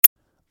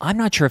I'm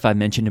not sure if I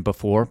mentioned it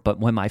before, but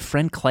when my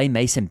friend Clay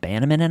Mason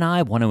Bannerman and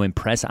I want to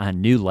impress our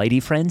new lady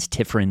friends,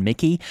 Tiffer and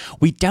Mickey,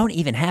 we don't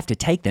even have to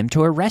take them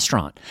to a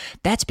restaurant.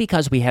 That's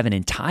because we have an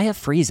entire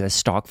freezer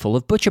stocked full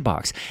of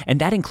ButcherBox,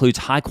 and that includes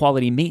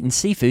high-quality meat and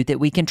seafood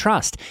that we can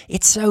trust.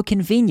 It's so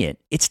convenient.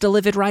 It's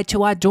delivered right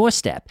to our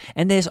doorstep,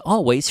 and there's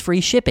always free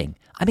shipping.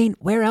 I mean,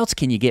 where else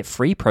can you get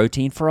free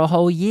protein for a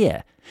whole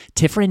year?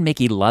 Tiffer and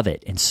Mickey love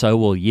it, and so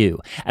will you.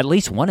 At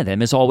least one of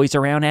them is always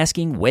around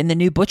asking when the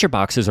new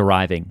ButcherBox is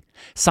arriving.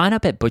 Sign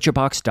up at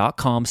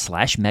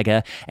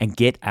butcherbox.com/mega and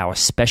get our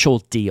special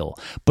deal.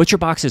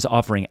 ButcherBox is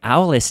offering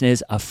our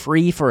listeners a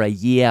free for a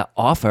year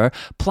offer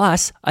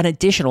plus an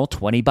additional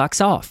 $20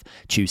 off.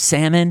 Choose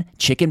salmon,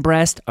 chicken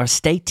breast, or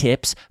steak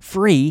tips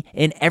free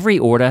in every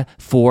order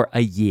for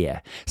a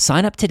year.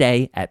 Sign up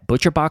today at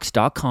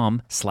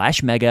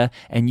butcherbox.com/mega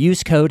and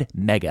use code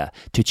MEGA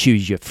to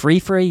choose your free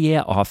for a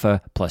year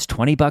offer plus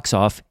 $20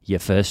 off your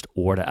first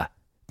order.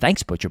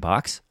 Thanks,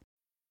 ButcherBox.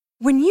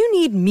 When you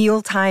need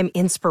mealtime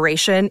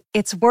inspiration,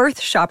 it's worth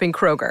shopping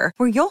Kroger,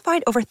 where you'll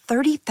find over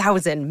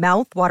 30,000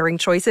 mouth-watering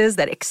choices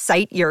that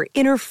excite your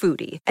inner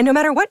foodie. And no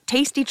matter what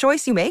tasty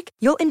choice you make,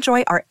 you'll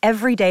enjoy our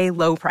everyday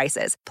low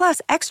prices, plus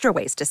extra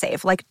ways to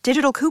save, like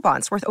digital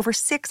coupons worth over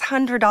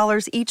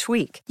 $600 each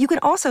week. You can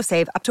also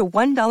save up to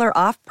 $1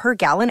 off per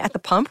gallon at the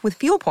pump with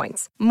fuel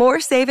points.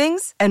 More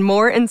savings and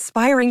more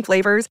inspiring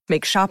flavors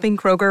make shopping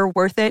Kroger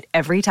worth it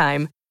every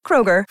time.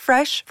 Kroger,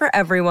 fresh for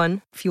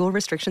everyone. Fuel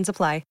restrictions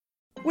apply.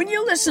 When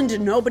you listen to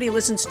Nobody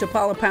Listens to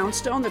Paula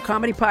Poundstone, the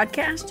comedy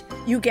podcast,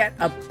 you get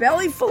a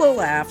belly full of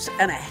laughs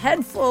and a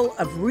head full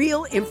of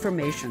real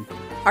information.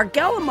 Our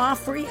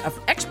gallimaufry of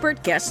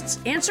expert guests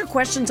answer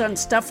questions on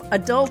stuff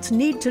adults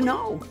need to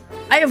know.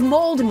 I have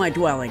mold in my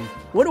dwelling.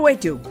 What do I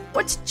do?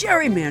 What's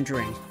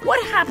gerrymandering?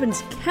 What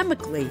happens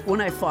chemically when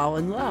I fall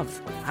in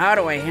love? How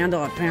do I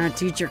handle a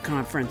parent-teacher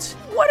conference?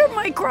 What are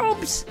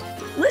microbes?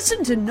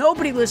 Listen to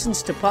Nobody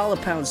Listens to Paula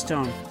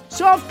Poundstone.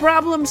 Solve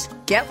problems,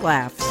 get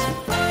laughs.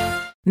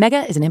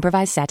 Mega is an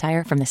improvised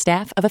satire from the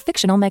staff of a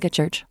fictional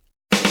megachurch.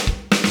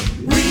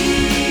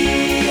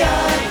 We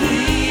are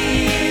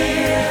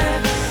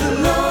here, the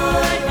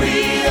Lord,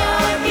 we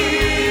are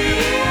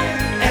here,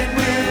 and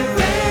we're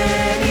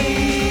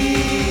ready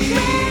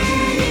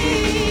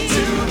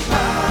to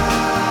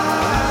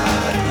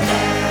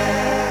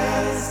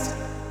podcast.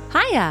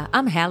 Hiya,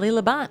 I'm Hallie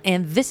Labont,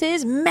 and this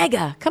is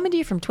Mega, coming to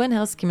you from Twin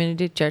Hills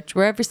Community Church,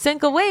 where every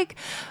single week,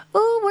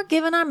 we're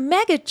giving our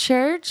mega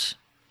church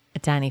a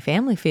tiny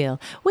family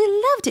feel. We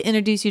love to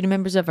introduce you to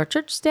members of our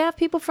church staff,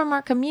 people from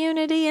our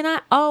community, and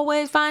I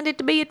always find it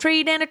to be a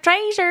treat and a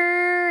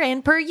treasure.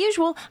 And per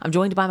usual, I'm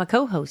joined by my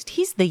co-host.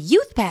 He's the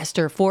youth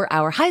pastor for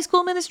our high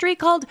school ministry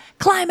called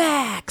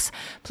Climax.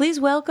 Please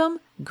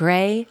welcome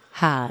Gray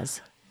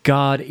Haas.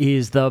 God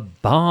is the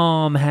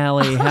bomb,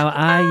 Hallie. How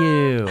are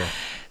you?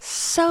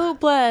 So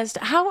blessed.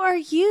 How are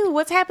you?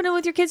 What's happening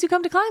with your kids who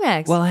come to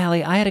Climax? Well,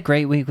 Hallie, I had a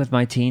great week with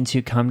my teens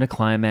who come to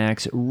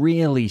Climax.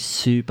 Really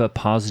super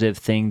positive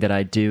thing that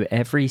I do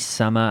every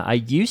summer. I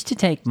used to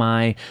take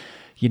my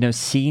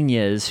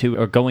seniors who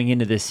are going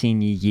into the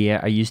senior year,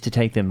 I used to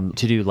take them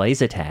to do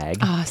laser tag.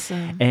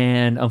 Awesome.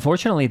 And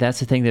unfortunately, that's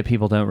the thing that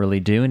people don't really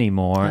do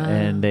anymore.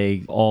 And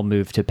they all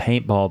moved to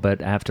paintball.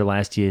 But after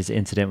last year's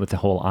incident with the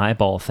whole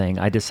eyeball thing,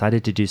 I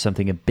decided to do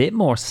something a bit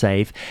more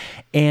safe.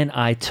 And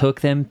I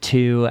took them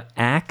to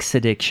Axe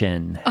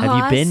Addiction.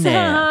 Have you been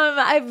there?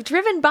 I've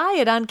driven by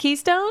it on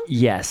Keystone.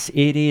 Yes,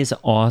 it is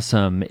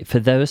awesome. For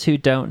those who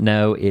don't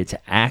know, it's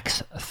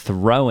axe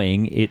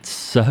throwing. It's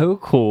so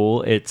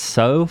cool. It's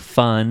so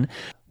fun.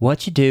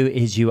 What you do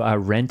is you are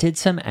rented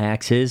some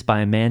axes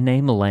by a man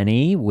named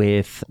Lenny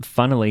with,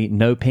 funnily,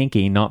 no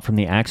pinky, not from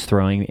the axe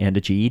throwing, and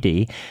a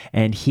GED.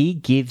 And he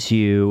gives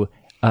you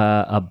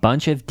a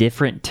bunch of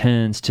different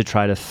turns to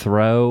try to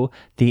throw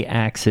the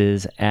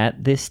axes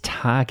at this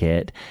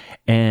target.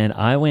 And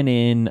I went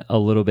in a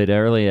little bit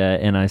earlier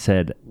and I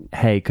said,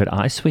 hey, could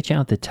I switch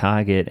out the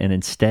target, and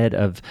instead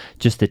of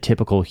just the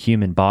typical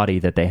human body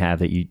that they have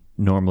that you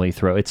normally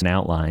throw, it's an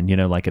outline,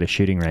 like at a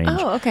shooting range.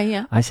 Oh, okay,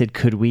 yeah. I said,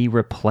 could we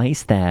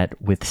replace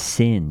that with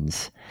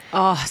sins?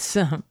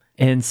 Awesome.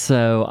 And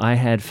so I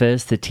had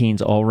first the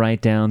teens all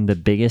write down the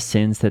biggest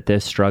sins that they're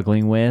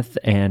struggling with,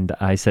 and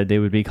I said they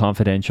would be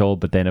confidential,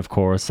 but then of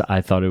course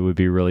I thought it would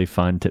be really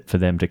fun for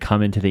them to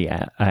come into the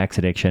Axe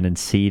Addiction and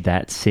see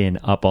that sin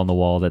up on the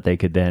wall that they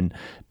could then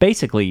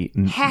basically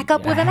hack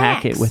it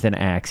with an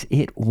axe.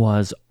 It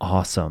was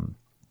awesome.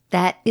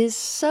 That is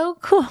so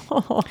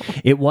cool.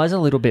 It was a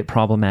little bit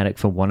problematic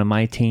for one of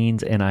my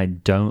teens, and I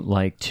don't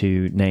like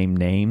to name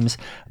names,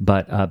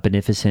 but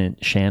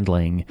Beneficent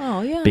Shandling,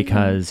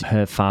 because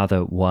her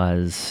father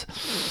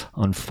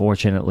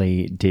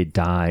unfortunately did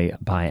die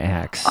by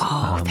axe.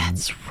 Oh,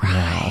 that's right.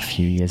 Yeah, a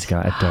few years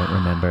ago. I don't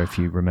remember if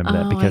you remember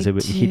that, because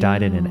he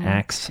died in an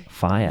axe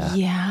fire.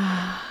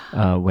 Yeah.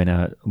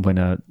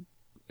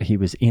 He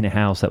was in a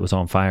house that was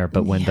on fire,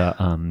 but when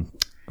the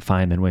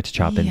fireman went to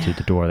chop into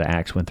the door, the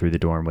axe went through the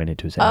door and went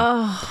into his head.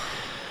 Oh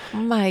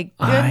my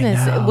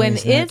goodness. When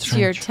it's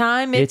your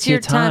time, it's your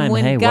time.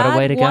 When hey, God what a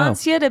way to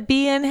wants you to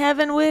be in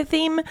heaven with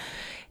him,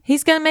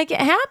 He's going to make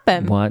it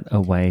happen. What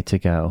a way to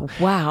go.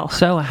 Wow.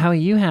 So how are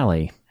you,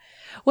 Hallie?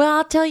 Well,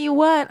 I'll tell you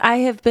what, I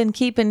have been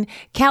keeping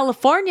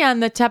California on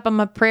the top of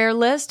my prayer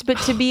list, but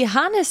to be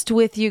honest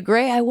with you,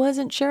 Gray, I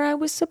wasn't sure I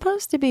was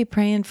supposed to be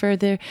praying for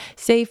their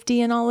safety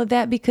and all of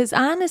that, because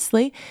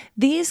honestly,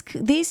 these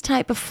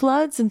type of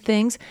floods and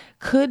things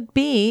could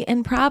be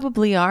and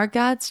probably are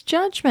God's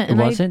judgment. And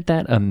Wasn't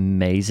that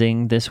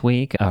amazing this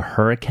week? A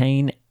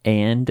hurricane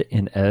and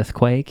an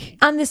earthquake.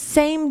 on the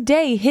same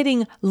day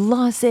hitting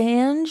Los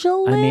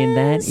Angeles. I mean,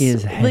 that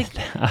is like,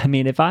 I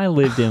mean, if I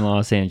lived in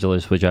Los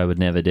Angeles, which I would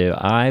never do,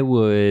 I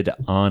would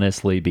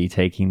honestly be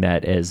taking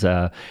that as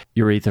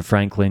Aretha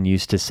Franklin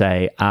used to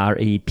say,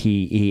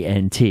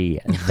 REPENT.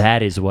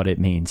 That is what it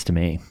means to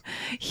me.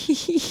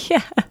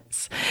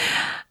 yes.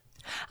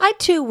 I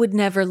too would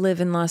never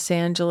live in Los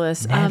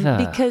Angeles Never.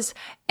 because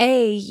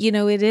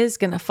it is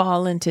going to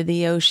fall into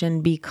the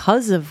ocean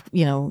because of,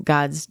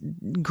 God's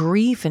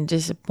grief and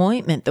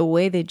disappointment. The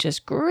way they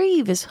just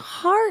grieve his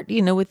heart,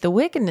 with the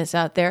wickedness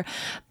out there.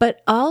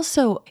 But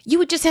also, you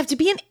would just have to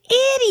be an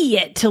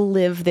idiot to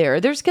live there.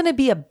 There's going to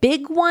be a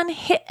big one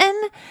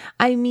hitting.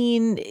 I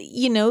mean,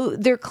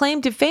 their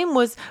claim to fame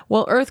was,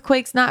 well,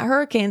 earthquakes, not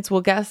hurricanes.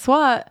 Well, guess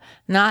what?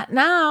 Not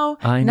now.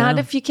 I know. Not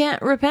if you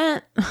can't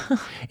repent.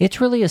 It's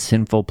really a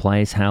sinful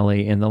place,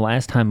 Hallie. And the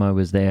last time I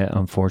was there,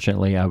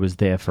 unfortunately, I was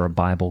there for a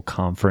Bible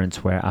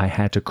conference where I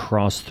had to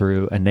cross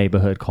through a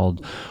neighborhood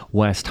called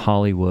West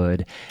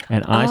Hollywood.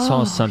 And I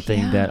saw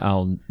something that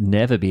I'll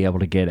never be able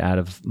to get out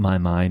of my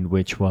mind,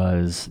 which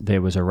was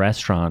there was a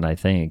restaurant, I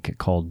think,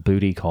 called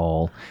Booty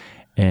Call.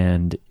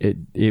 And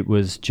it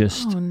was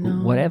just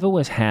whatever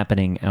was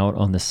happening out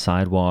on the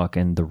sidewalk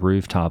and the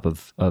rooftop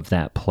of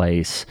that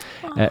place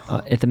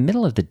at the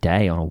middle of the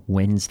day on a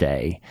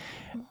Wednesday.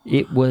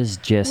 It was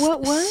just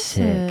What was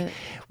sick. it?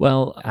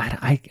 Well,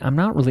 I'm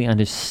not really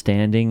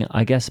understanding.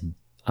 I guess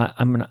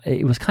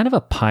it was kind of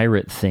a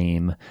pirate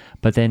theme,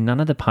 but then none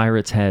of the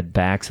pirates had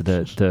backs of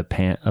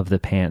the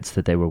pants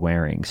that they were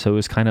wearing. So it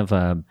was kind of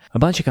a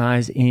bunch of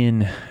guys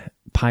in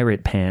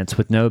pirate pants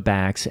with no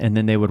backs, and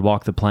then they would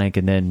walk the plank,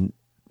 and then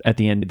at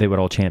the end they would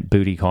all chant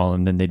 "booty call,"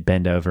 and then they'd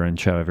bend over and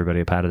show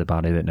everybody a part of the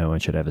body that no one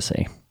should ever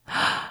see.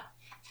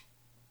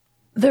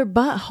 Their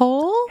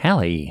butthole?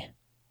 Hallie.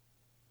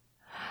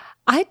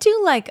 I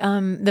do like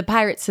the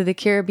Pirates of the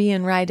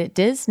Caribbean ride at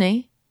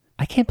Disney.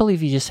 I can't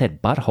believe you just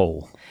said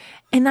butthole.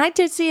 And I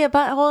did see a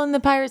butthole in the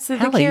Pirates of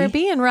the Hallie.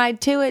 Caribbean ride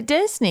too at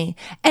Disney.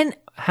 And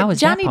How is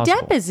that Johnny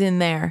possible? Depp is in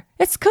there.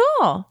 It's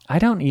cool. I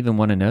don't even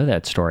want to know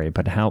that story,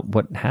 but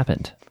what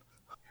happened?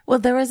 Well,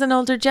 there was an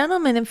older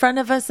gentleman in front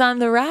of us on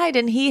the ride,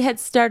 and he had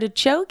started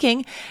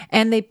choking,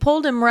 and they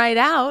pulled him right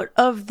out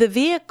of the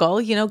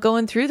vehicle,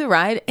 going through the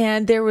ride.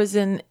 And there was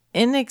an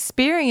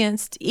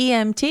inexperienced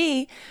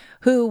EMT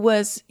who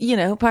was,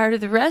 part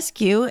of the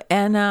rescue.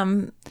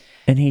 And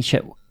he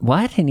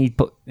what? And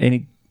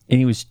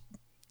he was.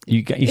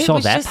 You saw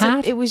that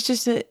part? It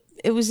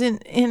was an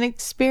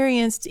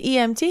inexperienced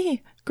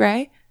EMT,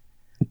 Gray.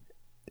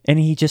 And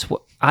he just,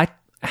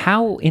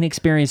 how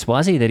inexperienced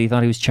was he that he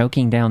thought he was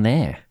choking down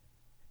there?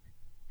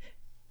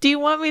 Do you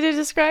want me to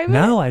describe it?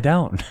 No, I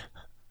don't.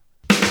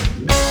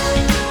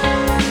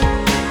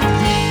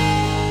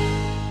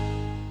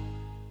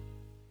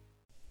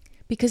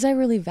 Because I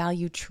really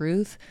value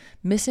truth,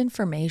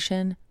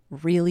 misinformation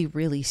really,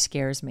 really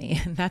scares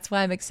me. And that's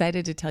why I'm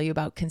excited to tell you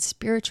about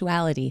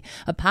Conspirituality,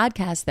 a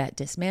podcast that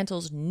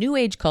dismantles New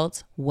Age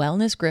cults,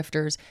 wellness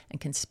grifters,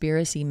 and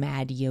conspiracy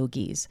mad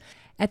yogis.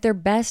 At their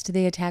best,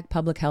 they attack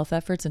public health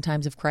efforts in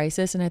times of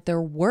crisis, and at their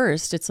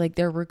worst, it's like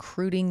they're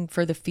recruiting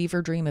for the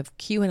fever dream of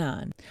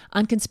QAnon.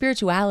 On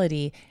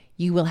Conspirituality,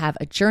 you will have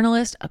a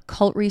journalist, a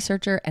cult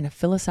researcher, and a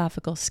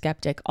philosophical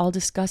skeptic all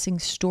discussing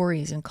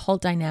stories and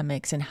cult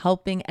dynamics and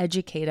helping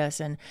educate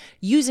us and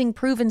using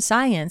proven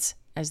science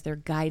as their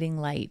guiding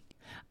light.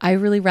 I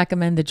really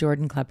recommend the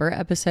Jordan Klepper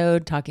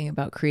episode talking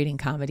about creating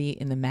comedy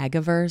in the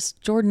MAGAverse.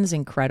 Jordan's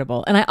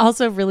incredible. And I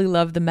also really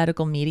love the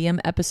medical medium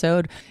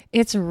episode.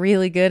 It's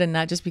really good, and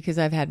not just because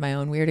I've had my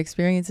own weird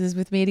experiences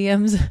with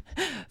mediums.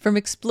 From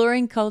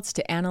exploring cults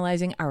to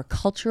analyzing our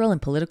cultural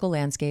and political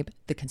landscape,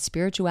 the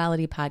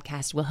Conspirituality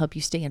podcast will help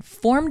you stay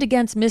informed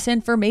against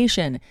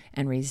misinformation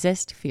and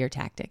resist fear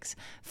tactics.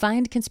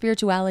 Find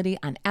Conspirituality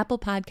on Apple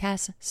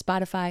Podcasts,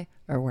 Spotify,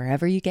 or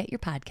wherever you get your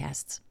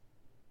podcasts.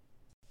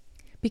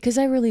 Because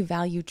I really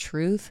value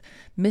truth,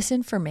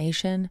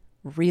 misinformation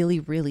really,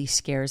 really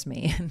scares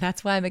me. And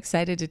that's why I'm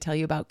excited to tell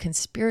you about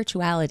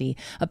Conspirituality,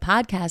 a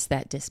podcast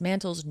that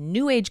dismantles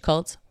New Age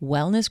cults,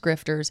 wellness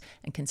grifters,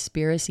 and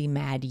conspiracy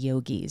mad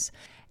yogis.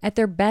 At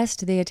their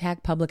best, they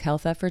attack public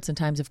health efforts in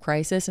times of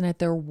crisis, and at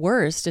their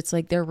worst, it's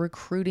like they're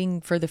recruiting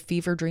for the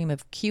fever dream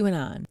of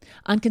QAnon.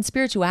 On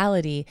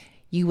Conspirituality,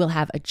 you will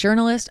have a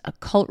journalist, a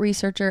cult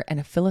researcher, and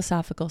a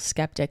philosophical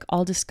skeptic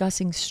all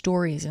discussing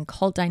stories and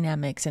cult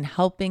dynamics and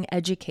helping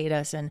educate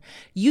us and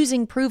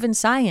using proven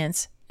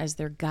science as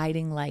their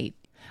guiding light.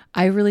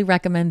 I really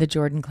recommend the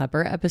Jordan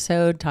Klepper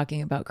episode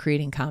talking about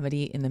creating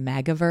comedy in the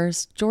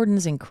MAGAverse.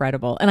 Jordan's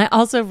incredible. And I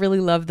also really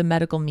love the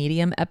medical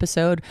medium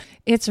episode.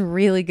 It's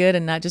really good,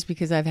 and not just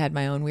because I've had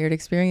my own weird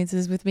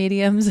experiences with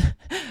mediums.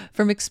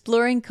 From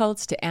exploring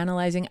cults to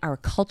analyzing our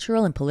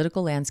cultural and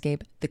political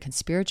landscape, the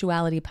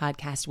Conspirituality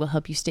podcast will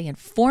help you stay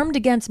informed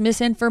against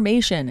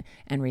misinformation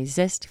and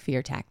resist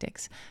fear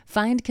tactics.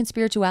 Find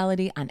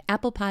Conspirituality on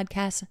Apple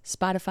Podcasts,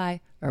 Spotify,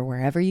 or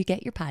wherever you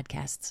get your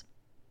podcasts.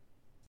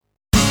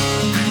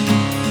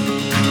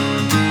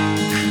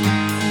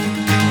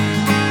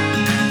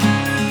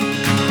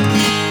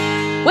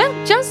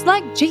 Well, just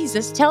like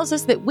Jesus tells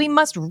us that we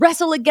must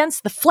wrestle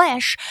against the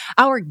flesh,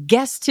 our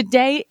guest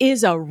today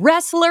is a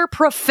wrestler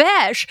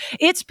profesh.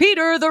 It's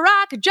Peter "The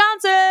Rock"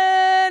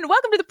 Johnson.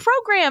 Welcome to the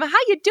program. How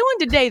you doing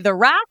today, The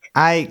Rock?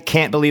 I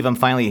can't believe I'm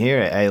finally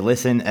here. I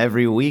listen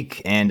every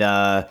week, and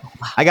I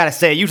gotta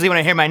say, usually when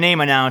I hear my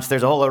name announced,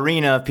 there's a whole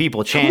arena of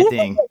people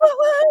chanting.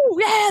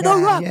 Yeah, The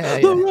Rock. Yeah.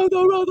 The Rock,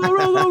 The Rock, The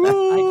Rock, The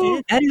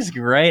Rock. That is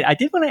great. I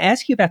did want to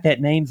ask you about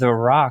that name, The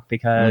Rock,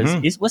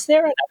 because was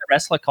there another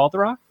wrestler called The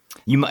Rock?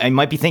 I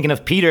might be thinking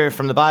of Peter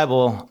from the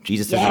Bible.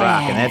 Jesus is the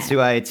Rock, and that's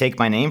who I take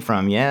my name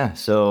from. Yeah.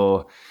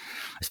 So,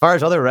 as far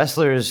as other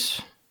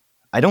wrestlers,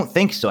 I don't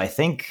think so. I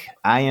think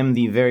I am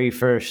the very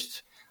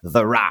first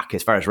The Rock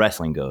as far as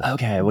wrestling goes.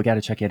 Okay, we got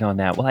to check in on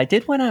that. Well, I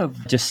did want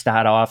to just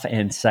start off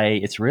and say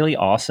it's really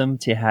awesome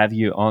to have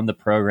you on the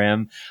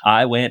program.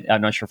 I'm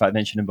not sure if I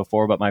mentioned him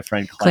before, but my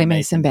friend Clay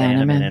Mason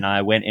Bannerman and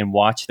I went and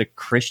watched the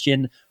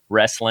Christian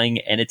Wrestling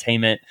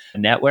Entertainment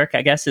Network,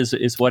 I guess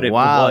is what it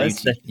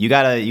was. You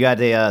got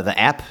the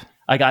app?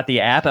 I got the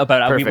app, but we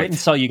Perfect. went and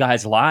saw you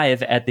guys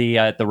live at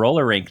the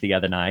roller rink the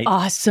other night.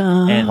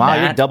 Awesome. And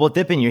Wow, you're double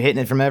dipping. You're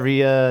hitting it from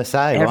every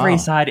side. Every Wow.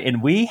 side,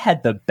 and we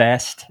had the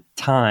best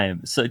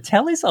time. So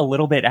tell us a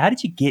little bit, how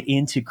did you get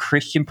into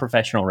Christian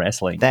professional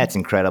wrestling? That's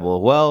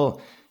incredible.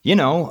 Well,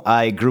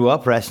 I grew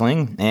up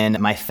wrestling, and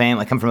my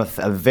family, I come from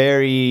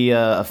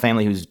a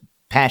family who's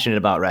passionate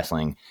about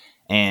wrestling,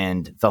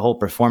 and the whole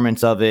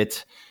performance of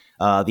it,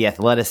 the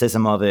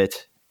athleticism of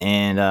it.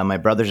 And my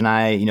brothers and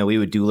I, we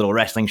would do little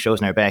wrestling shows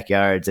in our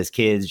backyards as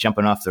kids,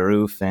 jumping off the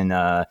roof and,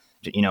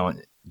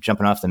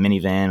 jumping off the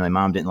minivan. My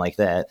mom didn't like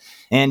that.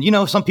 And,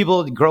 some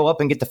people grow up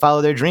and get to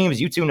follow their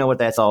dreams. You two know what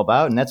that's all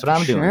about, and that's what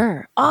I'm doing.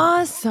 Sure.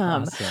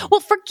 Awesome.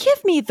 Well,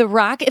 forgive me, The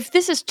Rock, if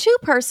this is too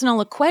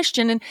personal a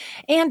question,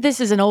 and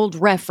this is an old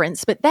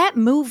reference, but that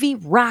movie,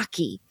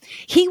 Rocky,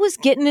 he was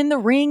getting in the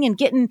ring and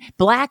getting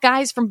black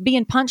eyes from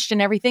being punched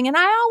and everything. And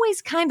I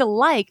always kind of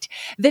liked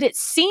that it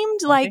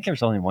seemed I like... think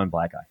there's only one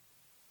black guy.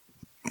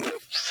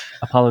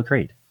 Apollo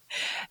Creed.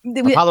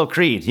 Apollo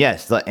Creed,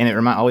 yes. And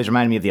it always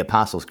reminded me of the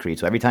Apostles' Creed.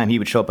 So every time he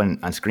would show up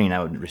on screen,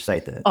 I would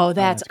recite that. Oh,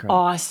 that's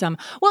awesome.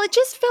 Well, it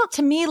just felt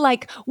to me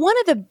like one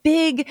of the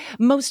big,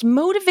 most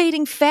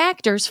motivating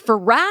factors for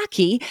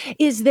Rocky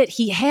is that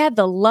he had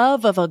the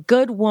love of a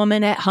good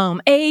woman at home,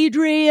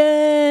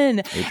 Adrian.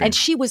 And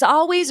she was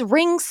always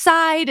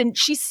ringside, and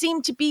she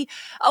seemed to be,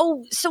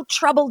 so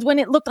troubled when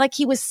it looked like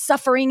he was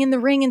suffering in the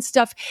ring and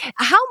stuff.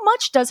 How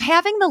much does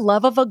having the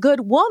love of a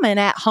good woman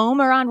at home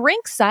or on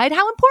ringside,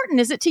 how important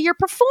is it to your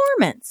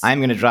performance? I'm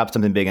going to drop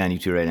something big on you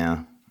two right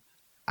now.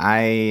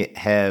 I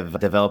have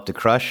developed a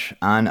crush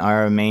on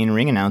our main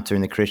ring announcer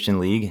in the Christian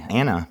League,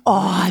 Anna.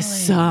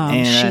 Awesome.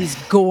 And, she's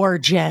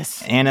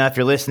gorgeous. Anna, if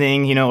you're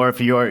listening, or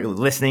if you're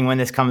listening when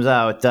this comes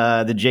out,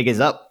 the jig is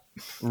up.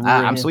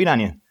 I'm sweet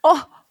on you.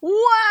 Oh, wow.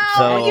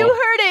 So- You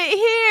heard it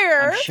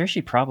here. I'm sure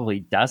she probably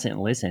doesn't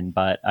listen,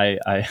 but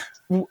I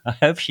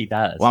hope she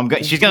does. Well,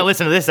 she's going to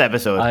listen to this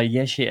episode.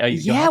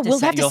 Yeah, We'll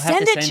have to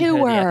send it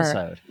to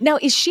her. Now,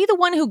 is she the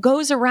one who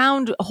goes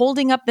around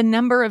holding up the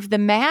number of the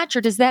match,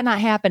 or does that not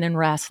happen in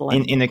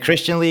wrestling? In the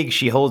Christian League,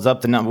 she holds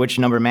up which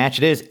number match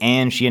it is,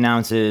 and she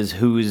announces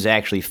who's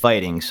actually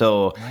fighting.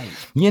 So,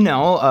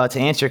 to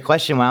answer your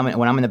question,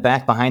 when I'm in the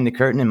back behind the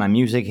curtain and my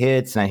music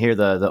hits and I hear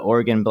the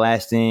organ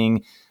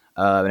blasting,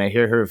 and I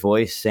hear her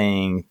voice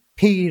saying,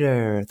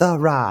 Peter, The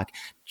Rock,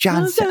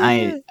 Johnson,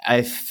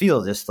 I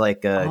feel just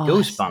like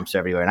goosebumps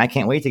everywhere, and I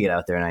can't wait to get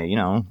out there,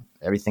 and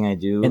everything I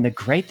do. And the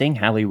great thing,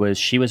 Hallie, was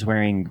she was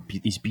wearing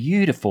these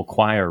beautiful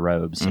choir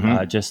robes,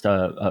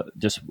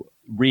 just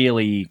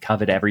really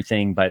covered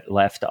everything, but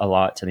left a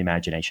lot to the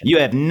imagination. You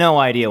have no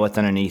idea what's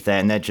underneath that,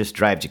 and that just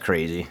drives you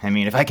crazy. I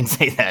mean, if I can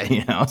say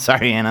that,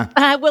 sorry, Anna.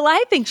 Well,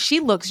 I think she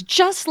looks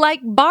just like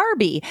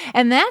Barbie,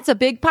 and that's a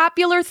big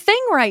popular thing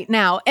right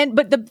now.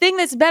 But the thing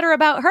that's better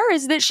about her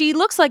is that she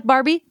looks like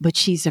Barbie, but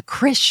she's a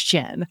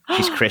Christian.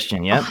 She's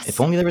Christian, yep. Awesome.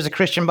 If only there was a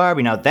Christian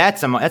Barbie. Now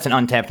that's an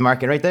untapped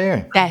market right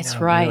there. That's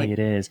right. Really it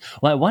is.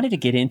 Well, I wanted to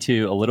get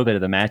into a little bit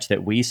of the match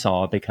that we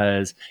saw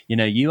because,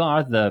 you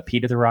are the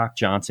Peter the Rock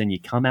Johnson. You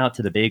come out to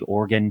to the big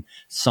organ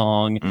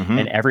song,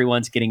 and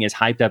everyone's getting as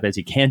hyped up as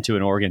he can to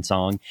an organ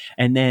song.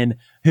 And then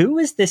who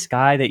was this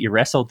guy that you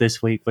wrestled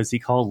this week? Was he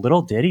called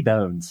Little Diddy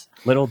Bones?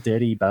 Little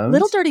Diddy Bones?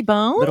 Little Dirty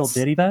Bones? Little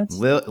Diddy Bones?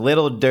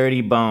 Little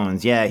Dirty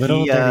Bones. Yeah.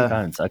 Little Dirty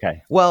Bones.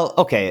 Okay. Well,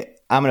 okay.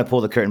 I'm going to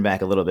pull the curtain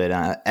back a little bit.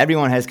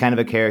 Everyone has kind of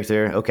a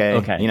character.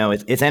 Okay. You know,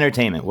 it's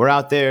entertainment. We're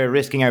out there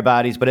risking our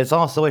bodies, but it's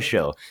also a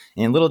show.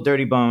 In Little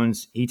Dirty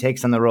Bones, he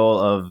takes on the role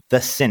of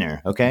the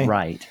sinner. Okay.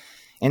 Right.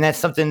 And that's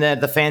something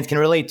that the fans can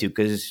relate to,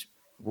 because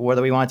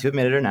whether we want to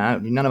admit it or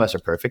not, none of us are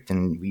perfect.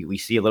 And we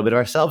see a little bit of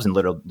ourselves in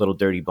Little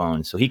Dirty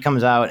Bones. So he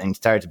comes out and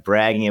starts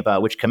bragging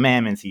about which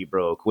commandments he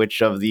broke,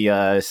 which of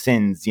the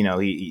sins, you know,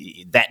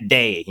 he that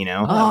day, you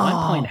know. At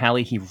one point,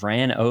 Hallie, he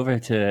ran over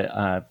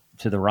to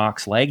The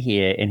Rock's leg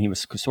here, and he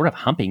was sort of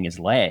humping his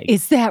leg.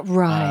 Is that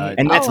right?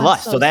 And that's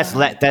lust. So that's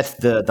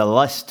the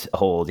lust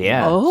hold.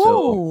 Yeah.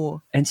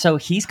 Oh. So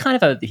he's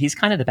kind of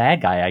the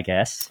bad guy, I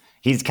guess.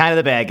 He's kind of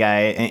the bad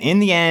guy. In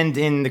the end,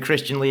 in the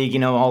Christian League, you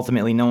know,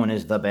 ultimately no one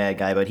is the bad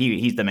guy, but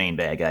he's the main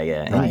bad guy,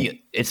 yeah. Right. And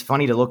it's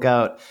funny to look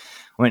out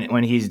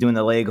when he's doing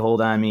the leg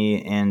hold on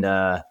me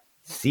and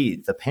see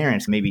the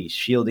parents maybe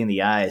shielding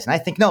the eyes. And I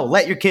think, no,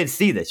 let your kids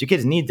see this. Your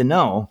kids need to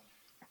know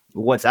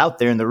what's out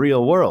there in the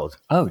real world.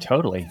 Oh,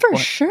 totally. For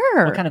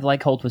sure. What kind of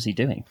leg hold was he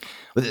doing?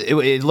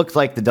 It looked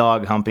like the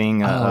dog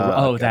humping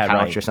a that couch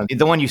right. or something.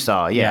 The one you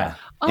saw, yeah.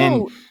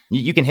 And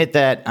you can hit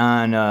that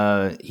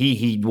on,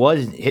 he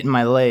was hitting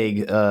my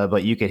leg,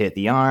 but you could hit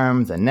the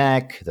arm, the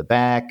neck, the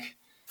back,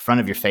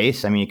 front of your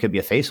face. I mean, it could be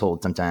a face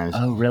hold sometimes.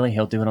 Oh, really?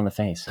 He'll do it on the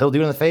face? He'll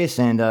do it on the face,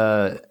 and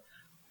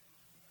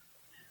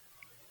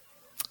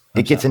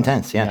it gets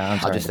intense. Yeah,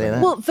 I'll just say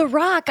that. Well, The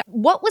Rock,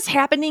 what was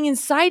happening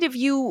inside of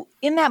you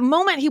in that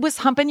moment he was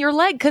humping your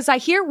leg? Because I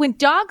hear when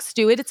dogs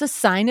do it, it's a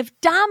sign of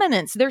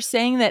dominance. They're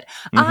saying that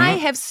I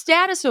have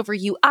status over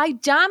you. I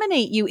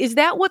dominate you. Is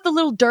that what the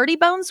Little Dirty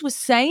Bones was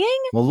saying?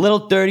 Well,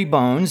 Little Dirty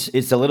Bones,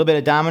 it's a little bit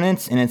of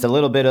dominance, and it's a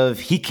little bit of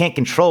he can't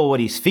control what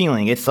he's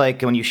feeling. It's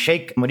like when you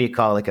shake, what do you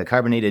call it, like a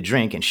carbonated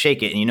drink, and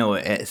shake it, and you know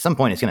at some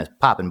point it's going to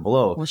pop and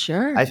blow. Well,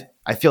 sure.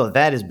 I feel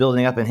that is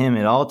building up in him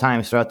at all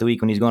times throughout the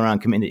week when he's going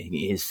around committing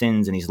his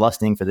sins and he's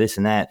lusting for this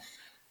and that.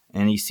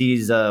 And he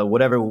sees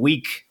whatever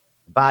weak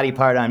body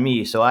part on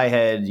me. So I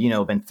had,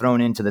 been thrown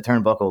into the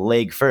turnbuckle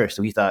leg first.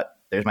 So he thought,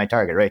 there's my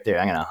target right there.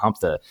 I'm going to hump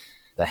the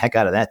heck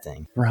out of that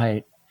thing.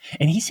 Right.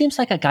 And he seems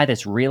like a guy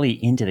that's really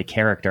into the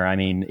character. I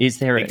mean, is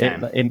there,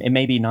 it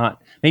maybe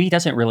not, maybe he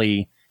doesn't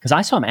really, because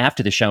I saw him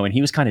after the show and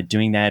he was kind of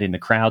doing that in the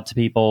crowd to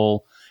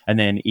people. And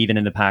then even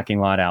in the parking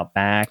lot out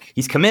back.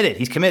 He's committed.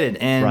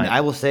 And right. I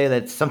will say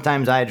that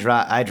sometimes I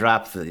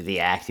drop the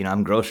act.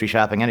 I'm grocery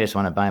shopping. I just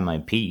want to buy my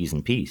peas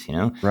in peace,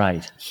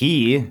 Right.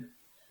 He,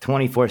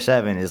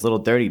 24/7, is Little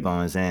Dirty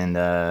Bones, and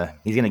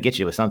he's going to get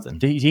you with something.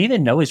 Do you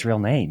even know his real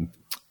name?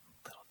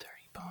 Little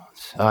Dirty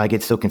Bones. Oh, I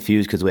get so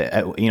confused because,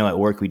 at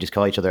work, we just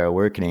call each other our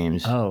work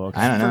names. Oh, okay.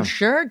 I don't know. For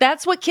sure.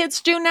 That's what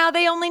kids do now.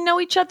 They only know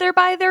each other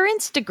by their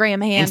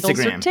Instagram handles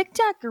or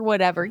TikTok or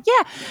whatever.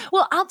 Yeah.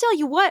 Well, I'll tell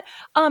you what.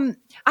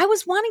 I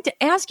was wanting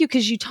to ask you,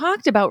 because you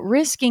talked about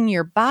risking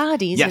your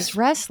bodies as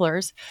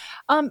wrestlers.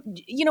 How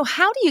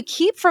do you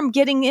keep from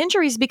getting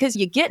injuries because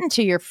you get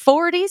into your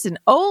 40s and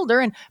older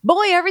and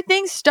boy,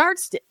 everything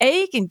starts to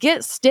ache and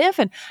get stiff.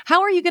 And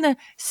how are you going to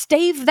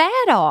stave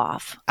that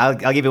off? I'll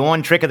give you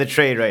one trick of the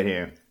trade right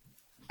here.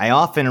 I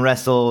often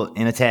wrestle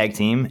in a tag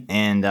team,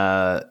 and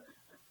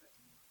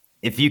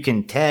if you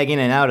can tag in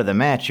and out of the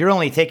match, you're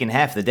only taking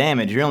half the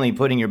damage. You're only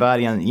putting your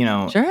body on,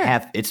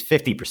 half. It's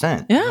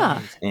 50%.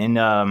 Yeah. And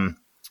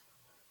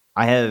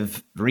I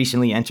have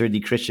recently entered the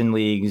Christian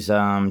League's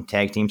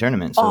tag team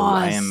tournament. So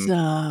awesome.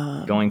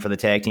 I am going for the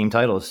tag team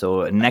titles.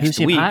 So next Who's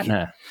your week,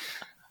 partner?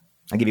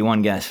 I'll give you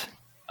one guess.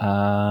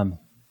 Well,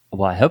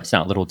 I hope it's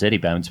not Little Diddy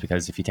Bones,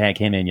 because if you tag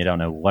him in, you don't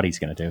know what he's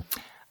going to do.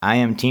 I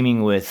am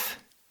teaming with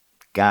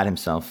God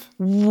himself.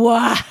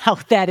 Wow,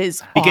 that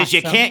is because awesome.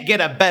 You can't get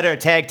a better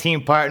tag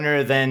team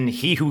partner than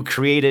he who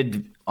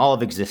created all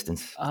of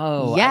existence.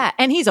 Oh, yeah,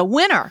 and he's a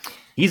winner.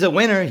 He's a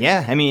winner,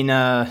 yeah. I mean,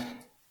 I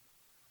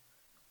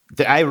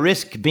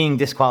risk being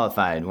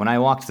disqualified. When I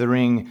walk to the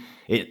ring,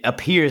 it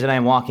appears that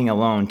I'm walking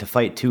alone to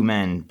fight two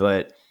men,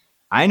 but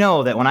I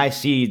know that when I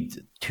see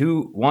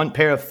one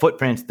pair of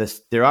footprints,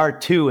 there are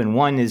two, and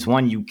one is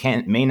one you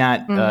may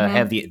not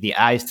have the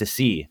eyes to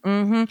see.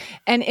 Mm-hmm.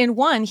 And in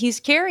one, he's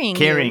carrying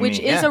you, which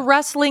me, is a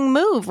wrestling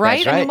move, right?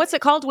 That's right? I mean, what's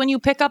it called when you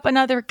pick up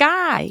another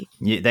guy?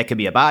 Yeah, that could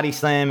be a body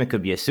slam. It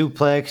could be a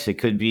suplex. It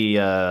could be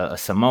a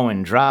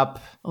Samoan drop.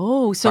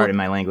 Oh, so pardon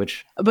my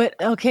language. But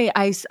okay,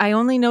 I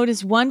only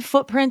noticed one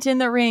footprint in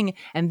the ring,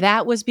 and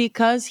that was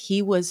because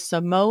he was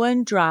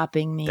Samoan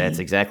dropping me. That's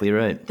exactly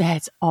right.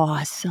 That's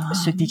awesome.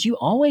 So did you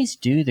always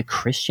do the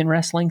Christian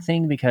wrestling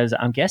thing? Because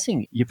I'm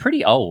guessing you're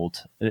pretty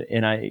old,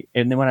 and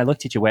then when I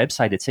looked at your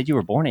website, it said you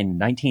were born in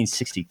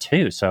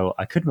 1962. So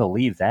I couldn't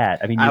believe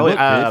that. I mean, you look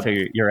good for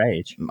your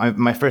age.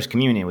 My first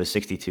communion was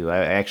 62.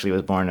 I actually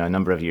was born a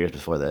number of years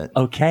before that.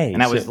 Okay,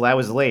 and I was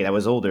late. I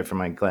was older for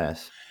my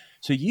class.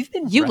 So you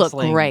look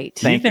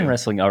great. You've been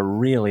wrestling a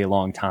really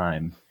long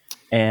time.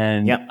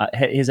 And Yep.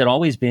 Has it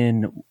always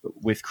been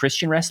with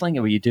Christian wrestling,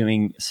 or were you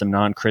doing some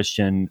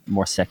non-Christian,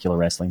 more secular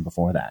wrestling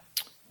before that?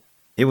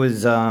 It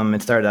was,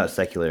 it started out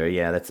secular.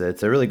 Yeah,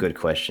 it's a really good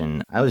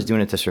question. I was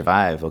doing it to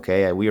survive,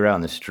 okay? We were out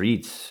in the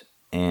streets,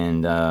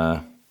 and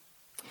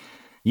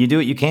you do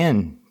what you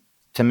can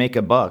to make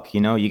a buck.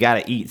 You know, you got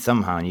to eat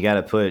somehow, and you got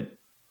to put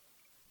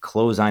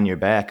clothes on your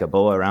back, a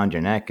boa around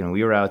your neck. And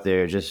we were out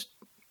there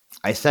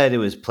I said it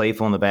was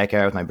playful in the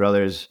backyard with my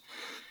brothers.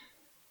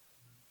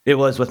 It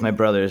was with my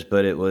brothers,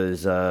 but it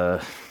was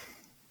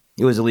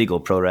illegal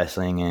pro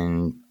wrestling,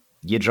 and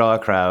you draw a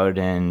crowd,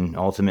 and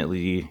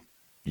ultimately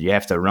you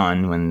have to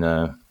run when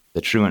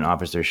the truant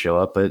officers show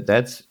up. But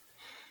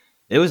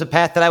it was a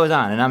path that I was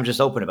on, and I'm just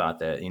open about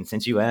that. And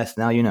since you asked,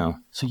 now you know.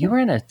 So you were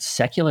in a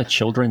secular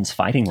children's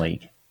fighting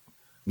league.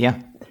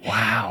 Yeah.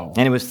 Wow.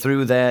 And it was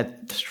through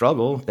that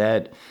struggle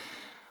that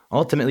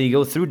ultimately you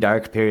go through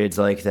dark periods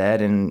like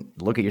that and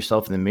look at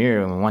yourself in the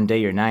mirror. And one day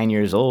you're 9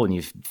 years old and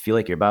you feel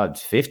like you're about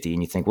 50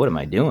 and you think, what am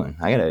I doing?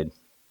 I got to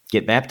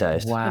get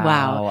baptized.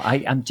 Wow.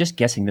 I'm just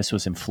guessing this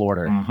was in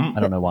Florida.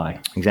 I don't know why.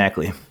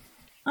 Exactly.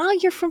 Oh,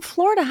 you're from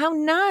Florida. How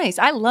nice.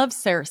 I love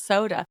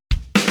Sarasota.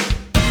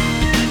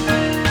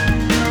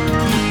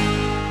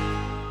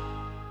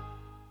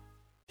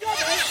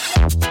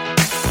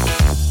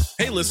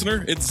 Hey,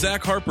 listener, it's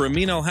Zach Harper,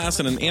 Amin Al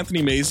Hassan, and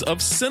Anthony Mays of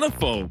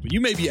Cinephobe.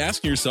 You may be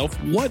asking yourself,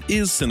 what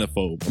is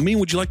Cinephobe? Amin,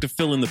 would you like to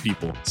fill in the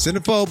people?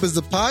 Cinephobe is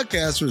the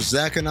podcast where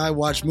Zach and I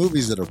watch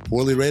movies that are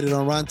poorly rated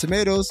on Rotten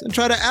Tomatoes and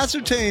try to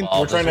ascertain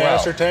We're trying to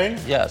ascertain?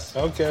 Yes.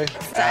 Okay.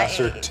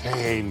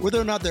 Ascertain. whether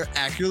or not they're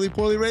actually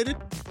poorly rated,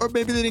 or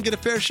maybe they didn't get a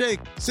fair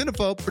shake.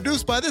 Cinephobe,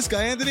 produced by this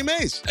guy, Anthony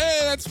Mays. Hey,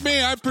 that's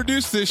me. I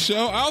produced this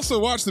show. I also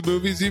watch the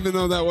movies, even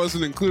though that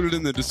wasn't included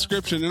in the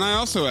description, and I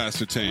also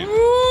ascertain.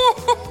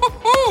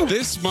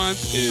 This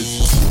month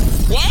is...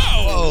 Wow!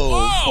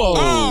 Whoa!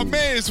 Oh,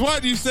 Maze, why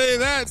do you say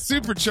that?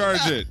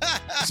 Supercharge it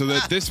so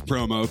that this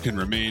promo can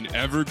remain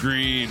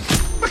evergreen.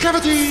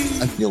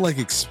 I feel like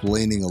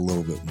explaining a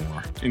little bit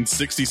more. In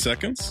 60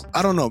 seconds?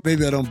 I don't know.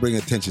 Maybe I don't bring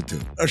attention to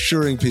it.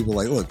 Assuring people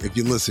like, look, if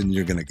you listen,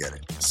 you're going to get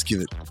it. Just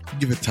give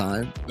it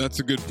time. That's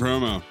a good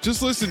promo.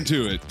 Just listen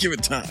to it. Give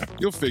it time.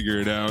 You'll figure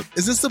it out.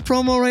 Is this the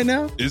promo right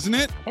now? Isn't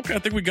it? Okay, I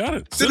think we got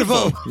it.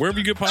 Cinephobe. Wherever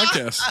you get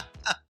podcasts.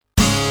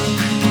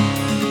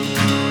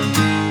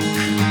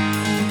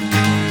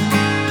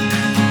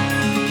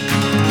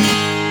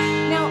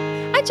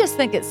 I just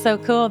think it's so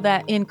cool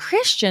that in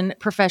Christian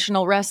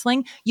professional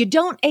wrestling, you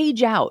don't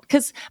age out.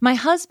 Because my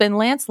husband,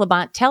 Lance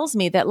Labont, tells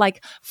me that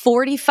like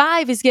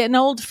 45 is getting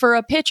old for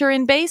a pitcher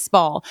in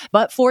baseball,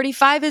 but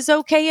 45 is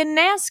okay in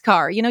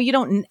NASCAR. You know, you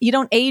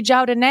don't age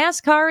out in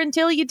NASCAR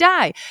until you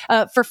die.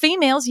 For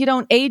females, you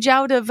don't age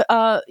out of,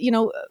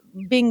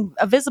 being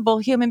a visible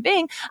human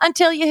being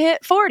until you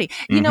hit 40.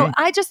 You know,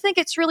 I just think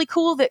it's really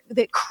cool that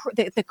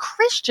the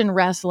Christian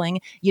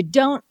wrestling, you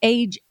don't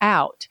age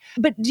out.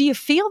 But do you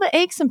feel the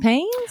aches and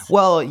pains?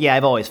 Well, yeah,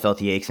 I've always felt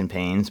the aches and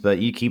pains, but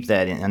you keep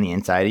that on the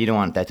inside. You don't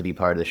want that to be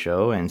part of the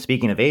show. And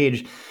speaking of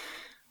age,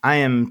 I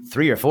am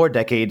 3 or 4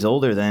 decades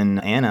older than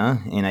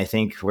Anna, and I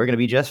think we're going to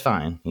be just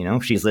fine. You know,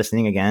 if she's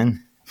listening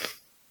again,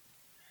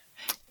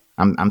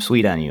 I'm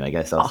sweet on you, I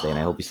guess I'll say, and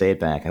I hope you say it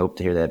back. I hope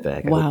to hear that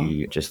back. Wow. I hope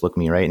you just look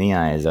me right in the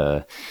eyes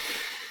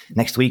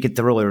next week at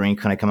the roller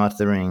rink when I come out to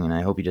the ring, and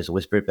I hope you just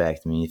whisper it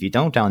back to me. If you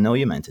don't, I'll know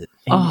you meant it.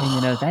 And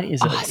you know, that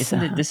is, awesome.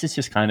 isn't it? This is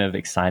just kind of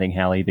exciting,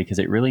 Hallie, because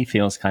it really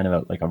feels kind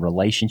of like a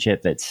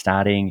relationship that's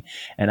starting.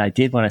 And I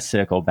did want to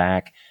circle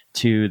back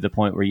to the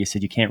point where you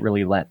said you can't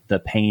really let the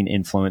pain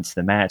influence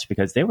the match,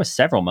 because there were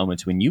several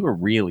moments when you were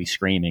really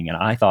screaming, and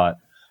I thought,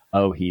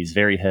 oh, he's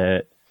very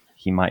hurt.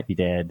 He might be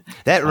dead.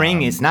 That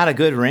ring is not a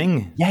good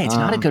ring. Yeah, it's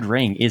not a good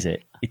ring, is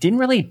it? It didn't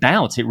really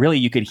bounce. It really,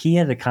 you could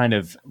hear the kind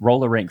of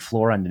roller rink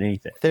floor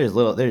underneath it. There's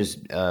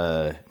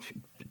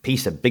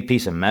a big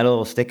piece of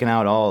metal sticking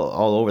out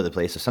all over the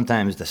place. So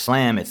sometimes the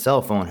slam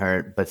itself won't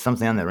hurt, but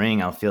something on the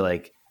ring, I'll feel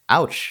like,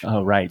 ouch.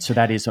 Oh, right. So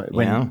that is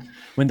when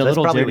the That's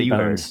little probably Dirty what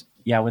you Bones.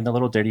 Yeah, when the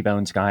little Dirty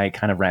Bones guy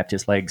kind of wrapped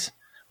his legs.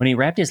 When he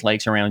wrapped his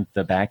legs around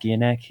the back of your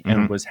neck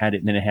and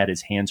then it had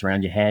his hands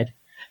around your head.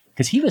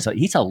 Because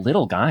he's a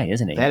little guy,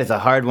 isn't he? That is a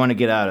hard one to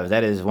get out of.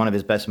 That is one of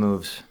his best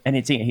moves. And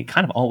he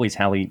kind of always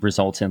how he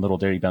results in Little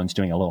Dirty Bones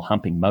doing a little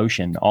humping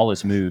motion. All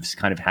his moves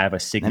kind of have a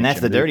signature. And that's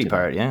the move dirty to them.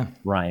 part, yeah.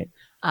 Right.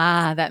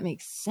 Ah, that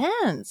makes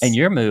sense. And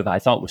your move, I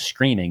thought, was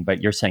screaming,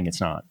 but you're saying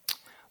it's not.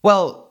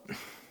 Well,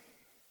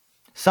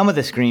 some of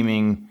the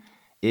screaming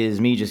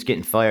is me just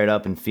getting fired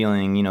up and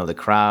feeling, the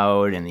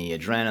crowd and the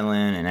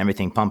adrenaline and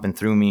everything pumping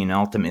through me. And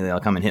ultimately, I'll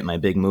come and hit my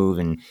big move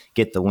and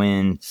get the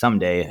win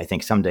someday. I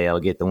think someday I'll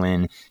get the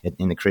win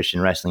in the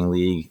Christian Wrestling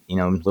League.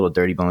 Little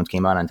Dirty Bones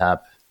came out on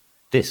top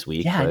this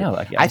week. Yeah, I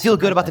know. I feel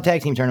good about the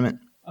tag team tournament.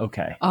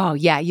 Okay. Oh,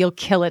 yeah, you'll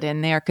kill it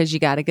in there because you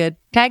got a good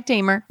tag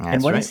teamer.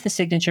 And what is the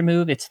signature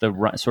move? It's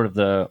the sort of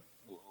the...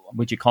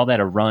 Would you call that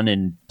a run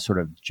and sort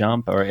of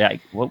jump, or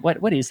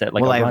what is that?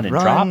 Like a run and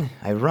drop?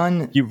 I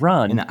run. You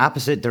run in the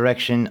opposite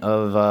direction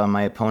of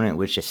my opponent,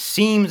 which just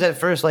seems at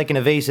first like an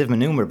evasive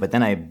maneuver, but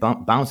then I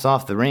bounce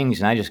off the rings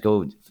and I just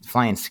go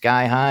flying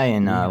sky high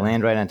and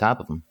land right on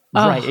top of them.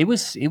 Right. It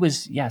was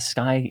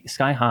sky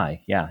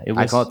high. Yeah. It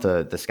was. I call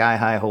it the sky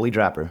high holy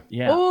dropper.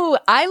 Yeah. Oh,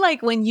 I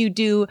like when you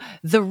do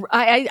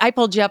I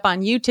pulled you up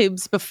on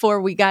YouTube's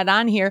before we got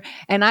on here,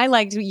 and I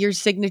liked your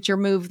signature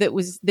move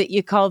that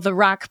you call the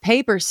rock,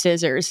 paper,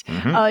 scissors.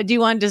 Mm-hmm. Do you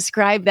want to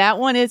describe that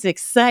one? It's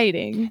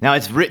exciting. Now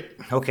it's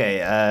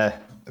okay.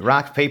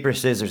 Rock, paper,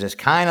 scissors is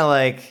kind of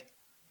like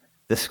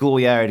the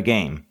schoolyard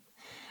game.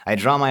 I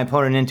draw my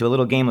opponent into a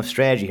little game of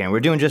strategy here. And we're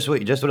doing just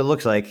what it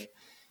looks like.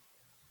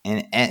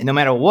 And no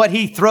matter what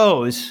he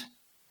throws,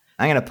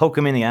 I'm going to poke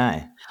him in the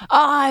eye.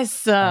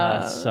 Awesome.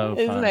 That's so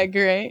Isn't fun. that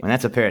great? And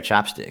that's a pair of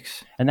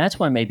chopsticks. And that's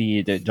why maybe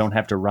you don't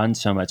have to run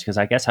so much, because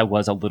I guess I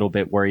was a little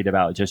bit worried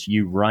about just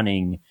you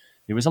running.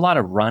 There was a lot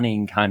of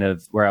running kind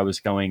of where I was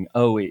going,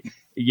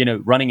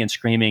 running and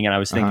screaming. And I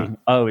was thinking,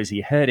 is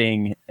he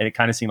hurting? And it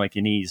kind of seemed like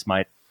your knees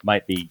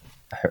might be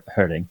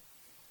hurting.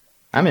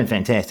 I'm in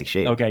fantastic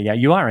shape. Okay, yeah,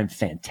 you are in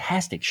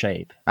fantastic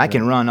shape. I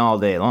can run all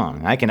day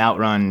long. I can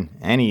outrun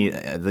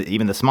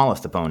even the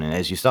smallest opponent,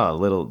 as you saw,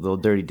 little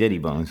dirty ditty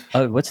bones.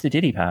 Oh, what's the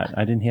ditty part?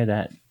 I didn't hear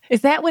that.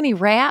 Is that when he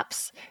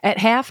raps at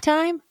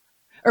halftime?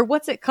 Or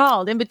what's it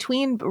called? In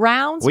between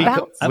rounds? We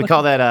call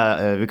that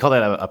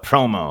a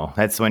promo.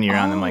 That's when you're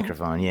on the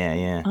microphone.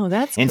 Yeah. Oh,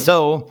 that's and cool.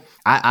 so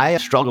I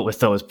struggle with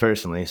those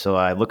personally. So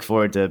I look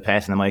forward to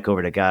passing the mic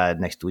over to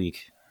God next week.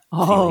 See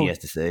what he has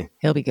to say.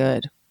 He'll be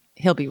good.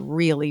 He'll be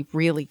really,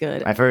 really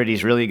good. I've heard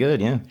he's really good.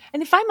 Yeah.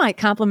 And if I might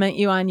compliment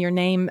you on your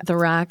name, The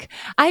Rock,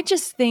 I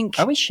just think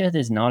Are we sure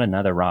there's not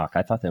another rock?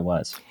 I thought there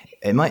was.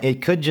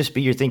 It could just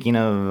be you're thinking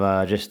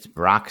of just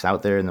rocks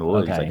out there in the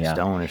woods, Okay, like yeah.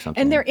 stone or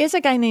something. and there is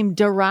a guy named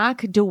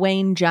Rock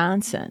Dwayne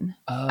Johnson,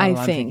 I I'm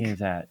think. thinking of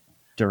that.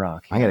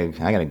 Duroc. I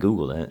gotta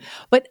Google that.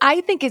 But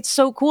I think it's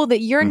so cool that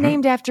you're Mm-hmm.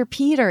 named after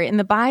Peter in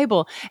the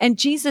Bible. And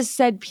Jesus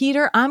said,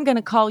 Peter, I'm going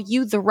to call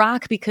you the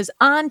rock because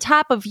on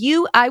top of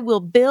you, I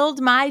will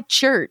build my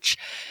church.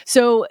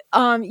 So,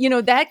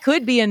 that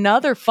could be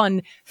another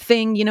fun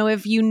thing,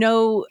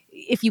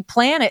 if you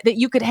plan it, that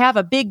you could have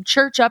a big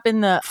church up in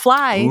the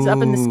flies,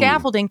 up in the Ooh.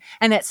 scaffolding.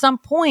 And at some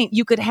point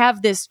you could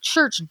have this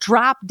church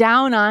drop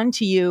down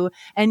onto you.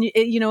 And,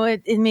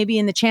 it may be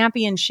in the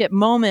championship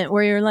moment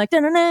where you're like,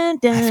 dun, dun, dun,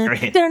 dun, That's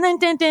great. dun, dun,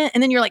 dun, dun,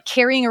 and then you're like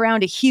carrying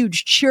around a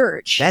huge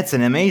church. That's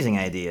an amazing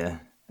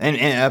idea.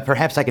 And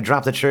perhaps I could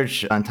drop the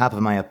church on top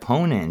of my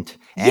opponent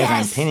as I'm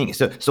Yes. pinning.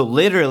 So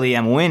literally,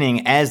 I'm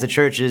winning as the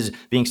church is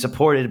being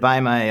supported by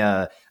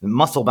my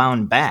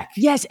muscle-bound back.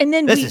 Yes, and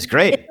then This is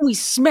great. and we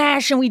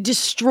smash and we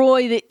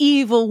destroy the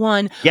evil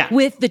one Yeah.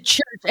 with the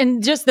church,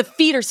 and just the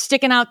feet are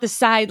sticking out the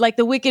side like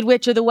the Wicked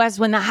Witch of the West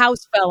when the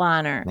house fell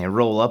on her. And they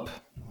roll up.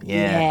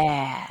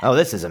 Yeah. Oh,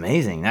 this is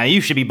amazing. Now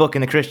you should be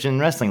booking the Christian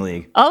Wrestling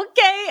League.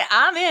 Okay,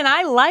 I'm in.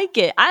 I like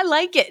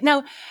it.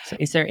 Now, So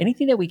is there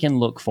anything that we can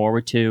look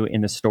forward to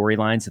in the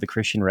storylines of the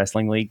Christian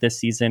Wrestling League this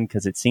season?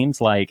 Because it seems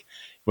like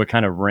we're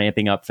kind of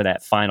ramping up for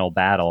that final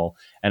battle.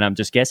 And I'm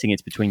just guessing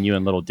it's between you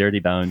and Little Dirty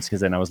Bones, because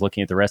then I was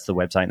looking at the rest of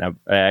the website and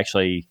I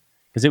actually...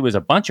 Because it was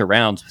a bunch of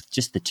rounds with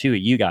just the two of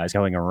you guys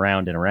going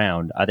around and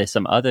around. Are there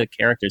some other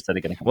characters that are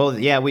going to come? Well,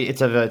 yeah,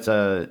 it's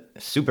a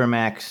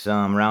Supermax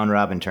round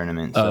robin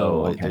tournament. So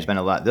Oh, okay. there's been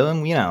a lot,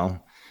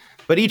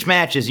 but each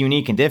match is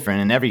unique and different,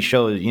 and every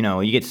show,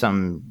 you get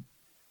something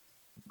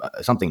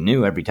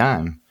new every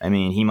time. I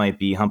mean, he might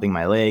be humping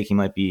my leg, he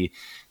might be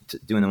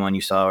doing the one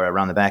you saw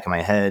around the back of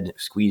my head,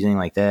 squeezing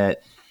like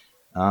that.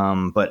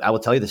 But I will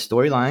tell you, the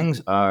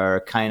storylines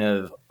are kind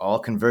of all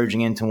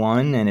converging into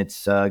one, and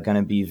it's going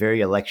to be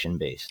very election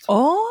based.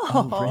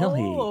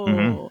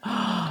 really?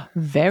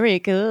 Very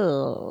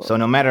cool. So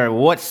no matter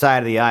what side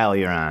of the aisle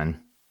you're on,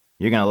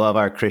 you're going to love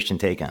our Christian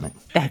take on it.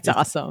 That's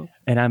awesome.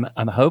 And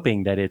I'm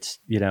hoping that it's,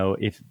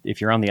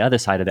 if you're on the other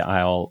side of the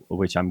aisle,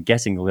 which I'm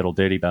guessing Little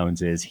Dirty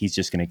Bones is, he's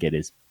just going to get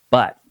his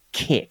butt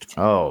kicked.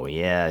 Oh,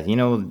 yeah.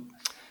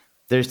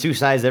 There's two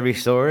sides to every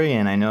story,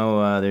 and I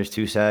know there's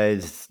two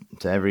sides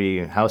to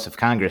every House of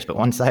Congress, but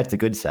one side's the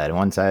good side, and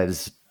one side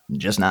is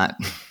just not.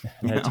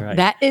 That's right.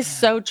 That is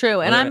so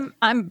true. And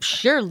I'm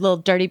sure Little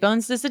Dirty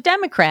Bones is a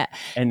Democrat.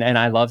 And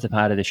I love the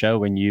part of the show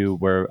when you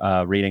were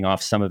reading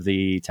off some of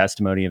the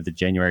testimony of the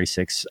January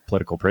 6th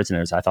political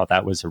prisoners. I thought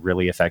that was a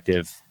really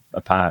effective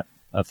part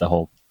of the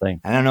whole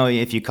thing. I don't know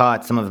if you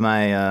caught some of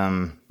my,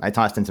 I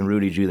tossed in some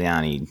Rudy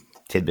Giuliani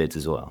tidbits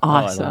as well.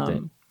 Awesome. I loved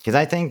it. Because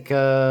I think,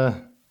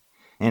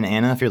 and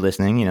Anna, if you're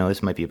listening,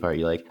 this might be a part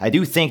you like. I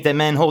do think that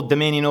men hold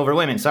dominion over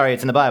women. Sorry,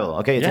 it's in the Bible.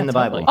 Okay, it's Yeah, in the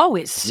totally. Bible. Oh,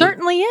 it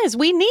certainly is.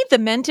 We need the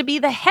men to be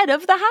the head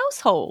of the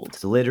household.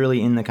 It's literally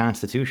in the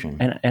Constitution.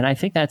 And I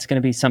think that's going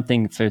to be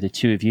something for the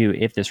two of you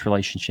if this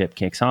relationship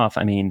kicks off.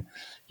 I mean,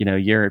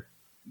 you're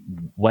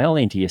well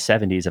into your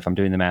 70s, if I'm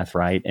doing the math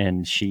right,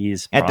 and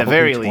she's At the probably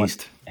very 20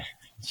 least.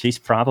 She's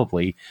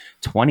probably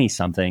 20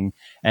 something.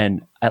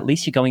 And at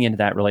least you're going into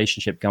that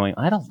relationship going,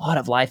 I have a lot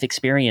of life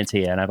experience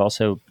here. And I've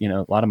also,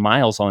 a lot of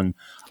miles on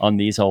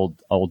these old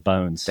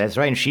bones. That's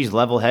right, and she's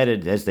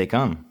level-headed as they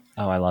come.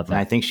 Oh, I love And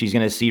I that. think she's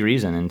going to see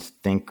reason and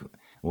think,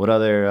 what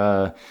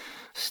other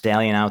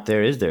stallion out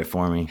there is there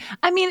for me.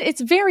 I mean,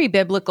 it's very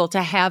biblical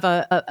to have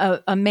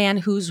a man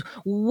who's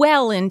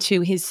well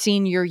into his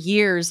senior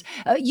years,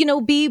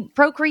 be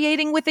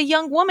procreating with a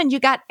young woman. You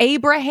got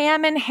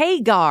Abraham and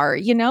Hagar,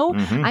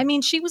 I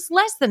mean, she was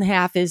less than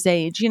half his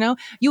age,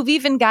 You've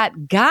even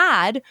got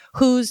God,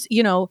 who's,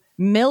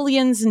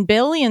 millions and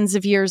billions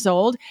of years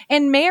old,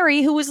 and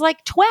Mary, who was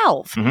like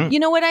 12. You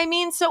know what I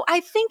mean? So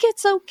I think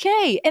it's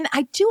okay. And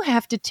I do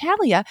have to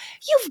tell you,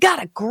 you've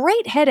got a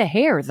great head of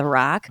hair, The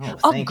Rock.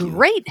 Thank you.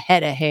 Great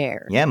head of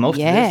hair. Yeah, most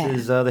of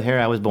this is the hair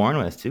I was born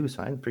with, too,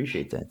 so I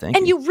appreciate that. Thank you.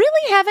 And you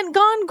really haven't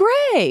gone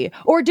gray.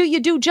 Or do you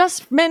do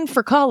just men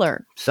for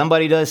color?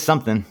 Somebody does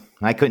something.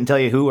 I couldn't tell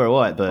you who or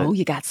what, but... Oh,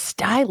 you got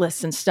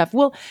stylists and stuff.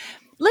 Well,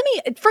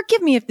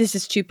 forgive me if this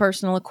is too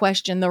personal a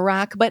question, The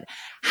Rock, but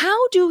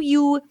how do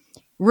you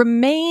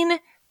remain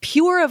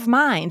pure of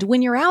mind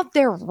when you're out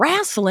there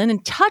wrestling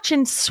and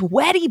touching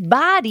sweaty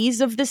bodies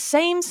of the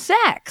same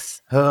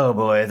sex? Oh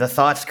boy, the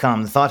thoughts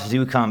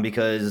do come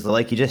because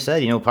like you just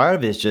said, part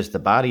of it is just the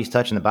bodies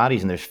touching the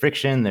bodies and there's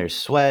friction, there's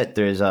sweat,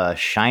 there's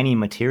shiny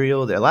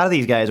material. A lot of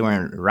these guys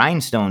wearing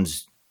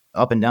rhinestones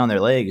up and down their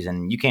legs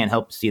and you can't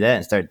help but see that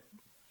and start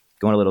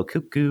going a little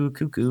cuckoo,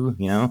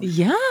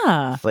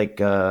 Yeah. It's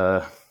like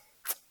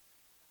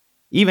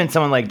even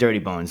someone like Dirty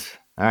Bones.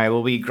 All right,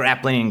 we'll be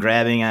grappling and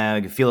grabbing.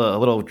 I feel a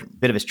little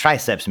bit of his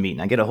triceps meat,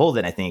 and I get a hold of it,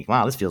 and I think,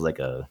 wow, this feels like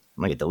a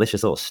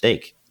delicious little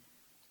steak.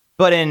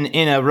 But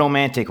in a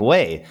romantic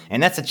way.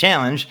 And that's a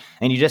challenge,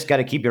 and you just got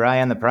to keep your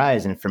eye on the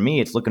prize. And for me,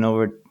 it's looking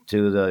over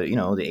to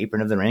the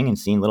apron of the ring and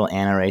seeing little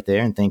Anna right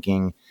there and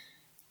thinking,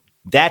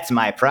 that's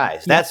my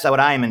prize. That's what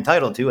I am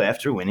entitled to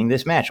after winning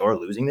this match or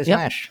losing this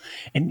match.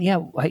 And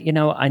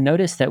I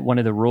noticed that one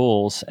of the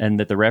rules and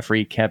that the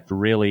referee kept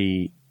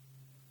really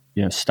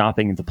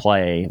stopping the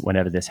play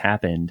whenever this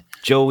happened.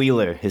 Joe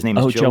Wheeler. His name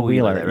is Joe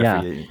Wheeler.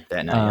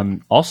 That night.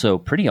 Also,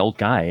 pretty old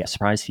guy.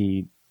 Surprised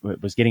he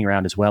was getting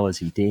around as well as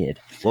he did.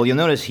 Well, you'll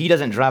notice he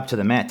doesn't drop to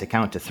the mat to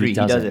count to 3. He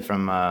does it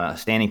from a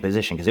standing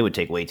position because it would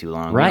take way too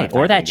long. Right.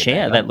 Or that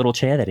chair, that little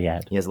chair that he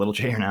had. He has a little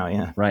chair now,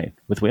 yeah. Right.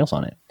 With wheels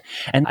on it.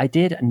 And I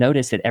did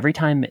notice that every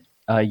time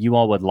you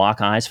all would lock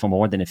eyes for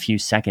more than a few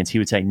seconds, he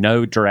would say,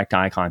 no direct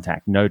eye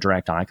contact, no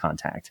direct eye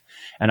contact.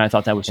 And I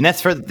thought that was... And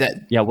that's for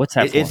that. Yeah, what's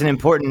that for? It's an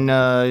important...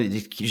 you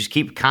just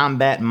keep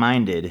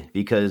combat-minded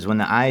because when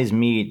the eyes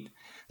meet,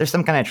 there's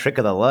some kind of trick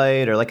of the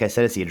light, or like I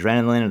said, it's the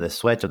adrenaline or the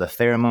sweat or the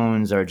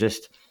pheromones, or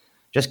just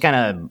kind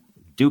of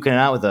duking it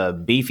out with a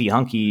beefy,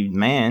 hunky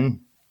man.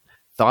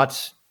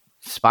 Thoughts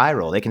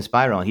spiral. They can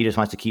spiral, and he just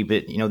wants to keep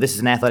it... this is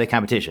an athletic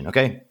competition,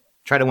 okay?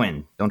 Try to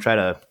win. Don't try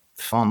to...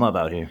 fall in love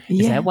out here.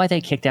 Is that why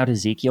they kicked out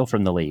Ezekiel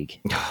from the league?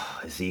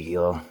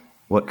 Ezekiel,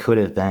 what could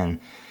have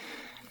been?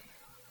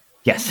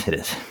 Yes, it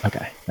is.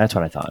 Okay, that's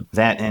what I thought.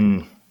 That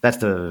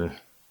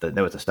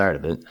was the start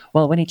of it.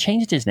 Well, when he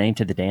changed his name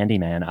to the Dandy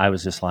Man, I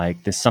was just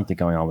like, there's something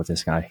going on with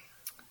this guy.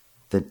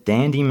 The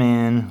Dandy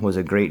Man was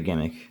a great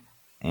gimmick,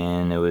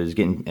 and it was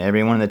getting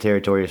everyone in the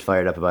territory was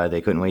fired up about it.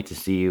 They couldn't wait to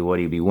see what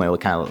he'd be wearing,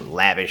 what kind of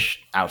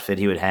lavish outfit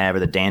he would have, or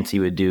the dance he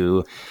would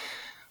do.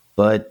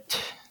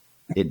 But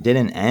it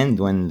didn't end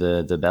when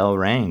the bell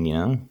rang,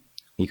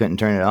 He couldn't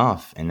turn it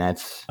off, and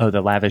that's... Oh,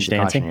 the lavish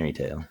dancing? Cautionary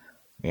tale.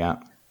 Yeah.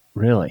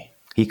 Really?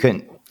 He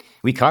couldn't...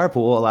 We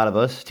carpool, a lot of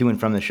us, to and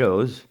from the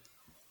shows,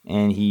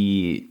 and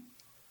you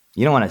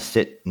don't want to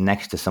sit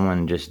next to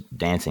someone just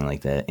dancing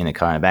like that in a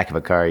car, in the back of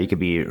a car. You could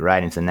be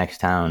riding to the next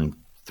town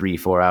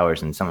 3-4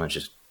 hours, and someone's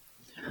just...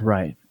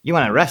 Right. You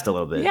want to rest a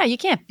little bit. Yeah, you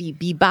can't be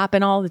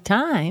bebopping all the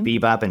time.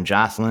 Bebop and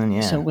Jocelyn,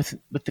 yeah. So with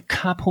the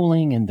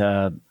carpooling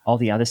and all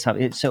the other stuff,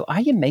 so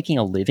are you making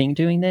a living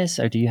doing this,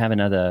 or do you have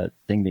another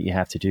thing that you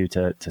have to do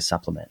to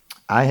supplement?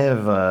 I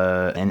have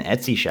an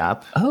Etsy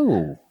shop.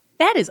 Oh.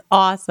 That is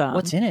awesome.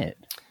 What's in it?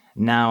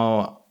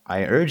 Now,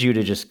 I urge you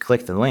to just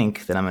click the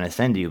link that I'm going to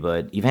send you,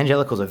 but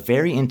evangelicals are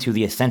very into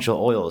the essential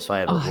oils, so I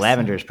have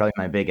lavender is probably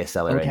my biggest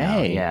seller right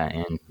now. Yeah,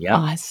 and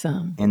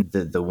awesome. And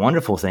the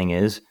wonderful thing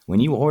is,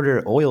 when you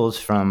order oils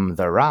from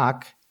The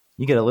Rock,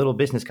 you get a little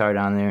business card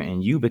on there,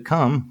 and you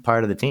become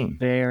part of the team.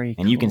 Very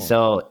and you can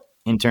sell,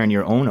 in turn,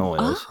 your own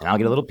oils, and I'll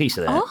get a little piece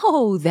of that.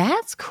 Oh,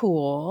 that's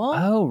cool.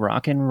 Oh,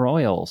 Rock and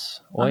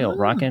Royals.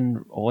 Rock and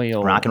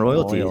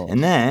royalties. Oils.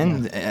 And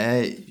then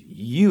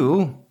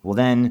you will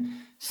then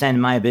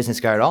send my business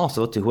card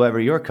also to whoever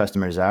your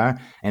customers are,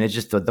 and it's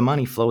just the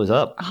money flows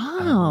up.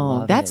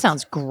 Oh, that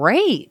sounds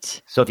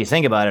great. So if you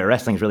think about it,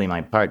 wrestling's really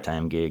my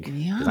part-time gig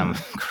because I'm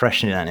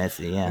crushing it on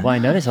Etsy. Yeah. Well, I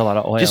notice a lot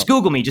of oil. Just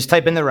Google me. Just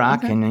type in The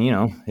Rock, and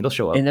it'll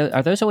show up. And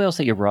are those oils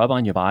that you rub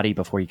on your body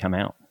before you come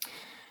out?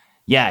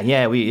 Yeah.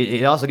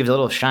 It also gives a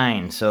little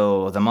shine,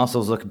 so the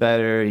muscles look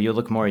better. You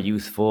look more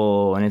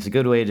youthful, and it's a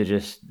good way to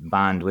just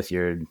bond with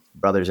your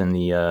brothers in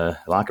the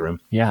locker room.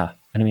 Yeah.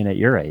 I mean, at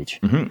your age.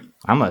 Mm-hmm.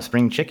 I'm a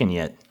spring chicken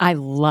yet. I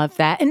love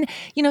that. And,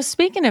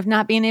 speaking of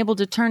not being able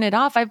to turn it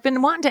off, I've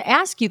been wanting to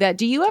ask you that.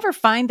 Do you ever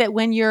find that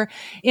when you're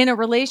in a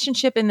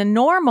relationship in the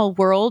normal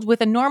world with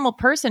a normal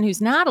person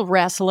who's not a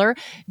wrestler,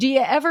 do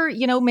you ever,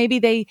 maybe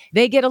they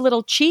get a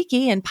little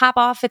cheeky and pop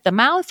off at the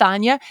mouth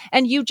on you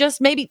and you just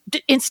maybe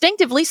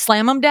instinctively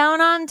slam them down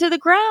onto the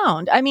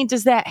ground? I mean,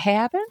 does that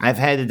happen? I've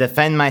had to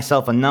defend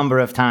myself a number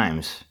of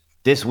times.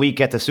 This week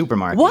at the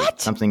supermarket.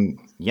 What? Something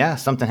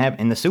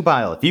happened in the soup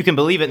aisle. If you can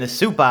believe it, in the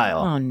soup aisle.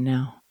 Oh,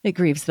 no. It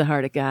grieves the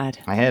heart of God.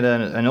 I had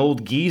an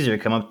old geezer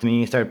come up to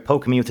me and start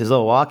poking me with his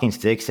little walking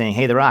stick saying,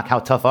 "Hey, The Rock, how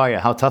tough are you?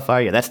 How tough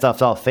are you? That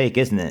stuff's all fake,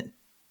 isn't it?"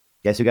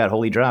 Guess who got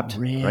holy dropped?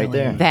 Really? Right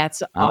there.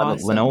 That's On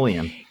awesome.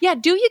 linoleum. Yeah.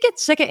 Do you get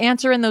sick of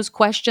answering those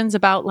questions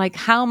about like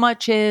how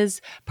much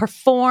is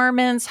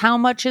performance, how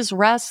much is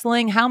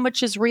wrestling, how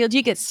much is real? Do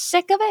you get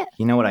sick of it?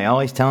 You know what I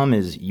always tell them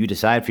is you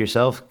decide for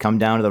yourself, come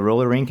down to the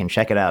roller rink and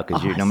check it out.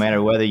 Because no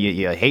matter whether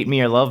you hate me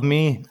or love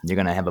me, you're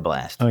going to have a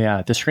blast. Oh,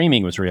 yeah. The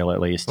screaming was real, at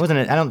least. Wasn't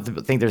it? I don't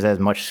think there's as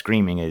much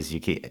screaming as you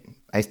keep.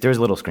 There's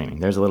a little screaming.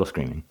 There's a little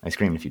screaming. I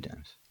screamed a few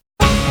times.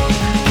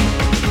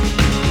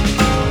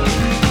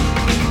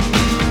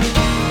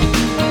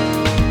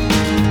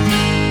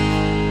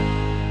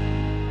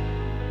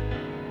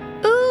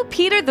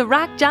 Peter "The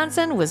Rock"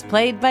 Johnson was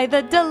played by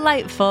the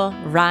delightful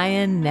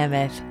Ryan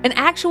Nemeth, an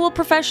actual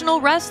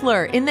professional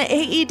wrestler in the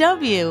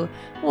AEW.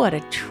 What a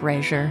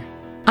treasure.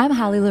 I'm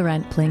Holly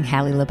Laurent playing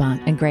Hallie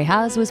Labont, and Gray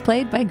Haas was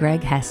played by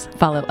Greg Hess.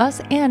 Follow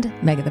us and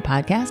Mega the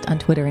Podcast on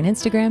Twitter and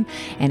Instagram.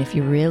 And if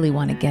you really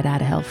want to get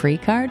out of hell free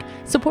card,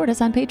 support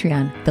us on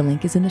Patreon. The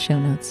link is in the show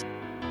notes.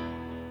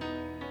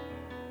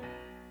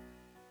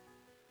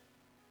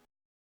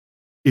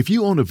 If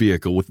you own a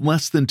vehicle with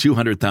less than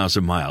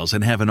 200,000 miles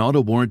and have an auto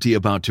warranty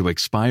about to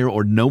expire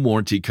or no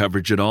warranty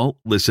coverage at all,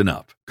 listen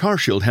up.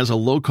 CarShield has a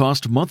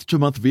low-cost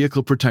month-to-month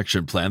vehicle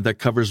protection plan that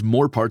covers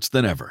more parts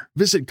than ever.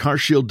 Visit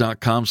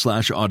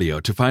carshield.com/audio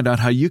to find out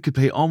how you could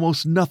pay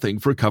almost nothing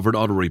for covered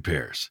auto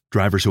repairs.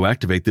 Drivers who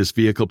activate this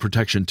vehicle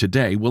protection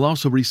today will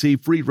also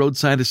receive free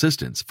roadside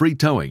assistance, free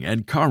towing,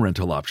 and car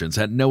rental options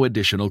at no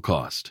additional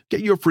cost. Get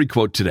your free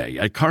quote today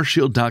at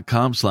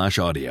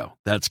carshield.com/audio.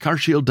 That's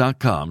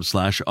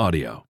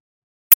carshield.com/audio.